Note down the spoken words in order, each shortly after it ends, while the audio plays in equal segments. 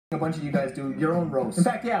a bunch of you guys do your own roast. In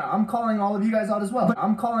fact, yeah, I'm calling all of you guys out as well.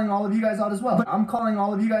 I'm calling all of you guys out as well. I'm calling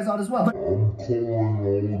all of you guys out as well.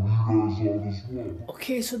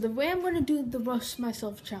 Okay, so the way I'm gonna do the roast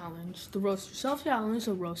myself challenge, the roast yourself challenge,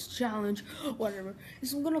 the roast challenge, whatever,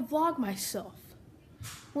 is I'm gonna vlog myself.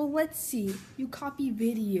 Well, let's see. You copy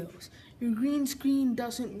videos. Your green screen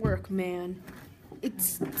doesn't work, man.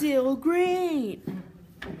 It's still green.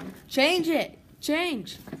 Change it.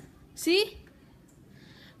 Change. See?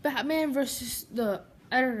 Batman versus the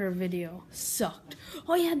editor video sucked.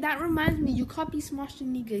 Oh yeah, that reminds me. You copy Smosh the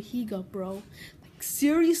Nigahiga, bro. Like,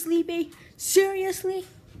 seriously, babe? Seriously?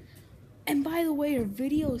 And by the way, your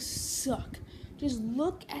videos suck. Just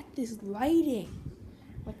look at this lighting.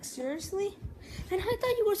 Like, seriously? And I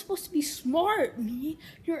thought you were supposed to be smart, me.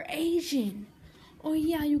 You're Asian. Oh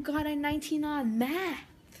yeah, you got a 19 on math.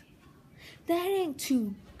 That ain't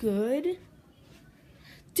too good.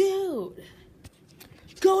 Dude,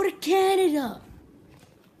 go to Canada.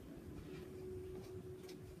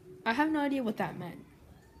 I have no idea what that meant.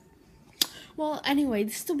 Well, anyway,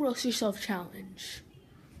 this is the roast yourself challenge.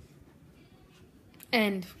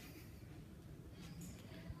 And,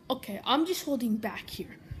 okay, I'm just holding back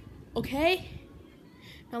here. Okay?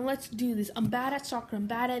 Now let's do this. I'm bad at soccer. I'm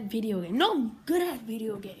bad at video games. No, I'm good at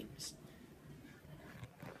video games.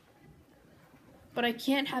 But I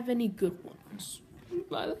can't have any good ones.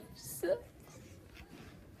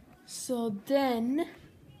 So then,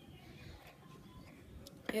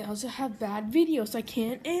 I also have bad videos. I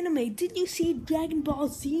can't animate. Did you see Dragon Ball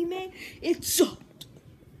Z, man? It sucked.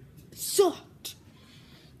 Sucked.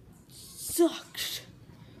 Sucked.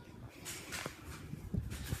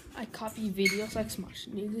 I copy videos like Smosh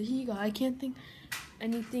Nigahiga. I can't think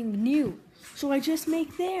anything new. So I just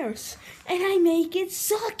make theirs. And I make it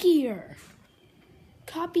suckier.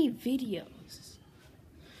 Copy videos.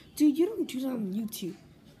 Dude, you don't do that on YouTube.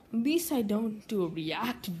 At least I don't do a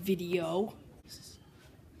react video.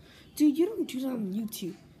 Dude, you don't do that on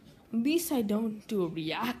YouTube. At least I don't do a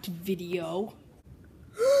react video.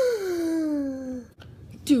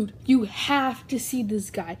 Dude, you have to see this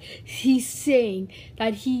guy. He's saying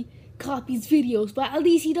that he copies videos, but at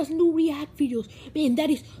least he doesn't do react videos. Man, that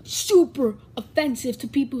is super offensive to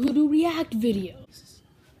people who do react videos.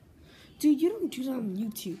 Dude, you don't do that on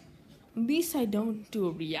YouTube. At least I don't do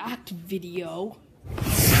a react video.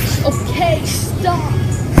 Okay, stop.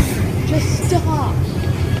 Just stop.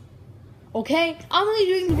 Okay? I'm only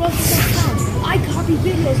doing the roast yourself challenge. I copy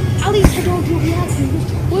videos. At least I don't do react videos.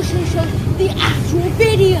 Which will show the actual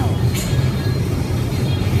video.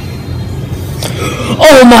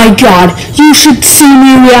 Oh my god. You should see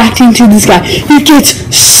me reacting to this guy. He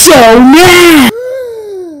gets so mad.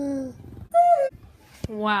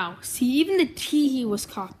 Wow. See, even the tee was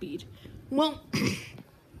copied. Well,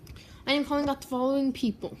 I am calling out the following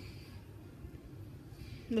people.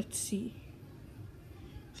 Let's see.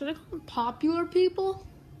 Should I call them popular people?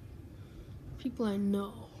 People I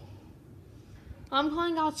know. I'm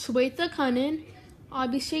calling out Swetha Kannan,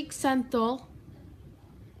 Abhishek Senthil.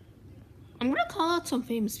 I'm gonna call out some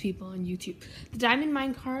famous people on YouTube. The Diamond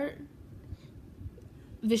Minecart.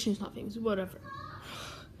 Vishnu's not famous, whatever.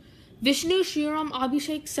 Vishnu Shriram,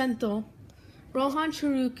 Abhishek Senthil, Rohan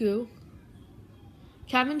Charuku,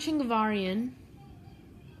 Kevin Chingavarian,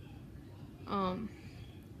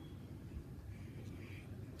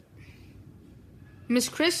 Miss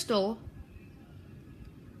Crystal,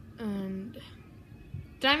 and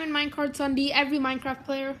Diamond Minecart Sunday, every Minecraft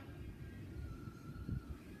player.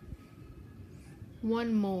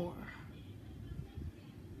 One more.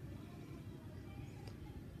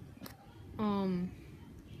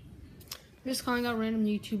 Just calling out random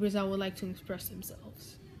YouTubers that would like to express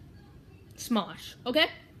themselves. Smosh. Okay?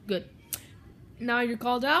 Good. Now you're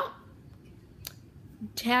called out.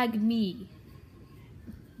 Tag me.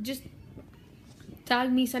 Just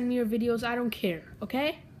tag me, send me your videos. I don't care.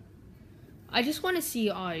 Okay? I just want to see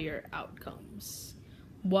all your outcomes.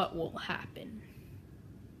 What will happen?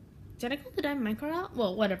 Did I call the Diamond Minecart out?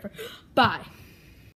 Well, whatever. Bye.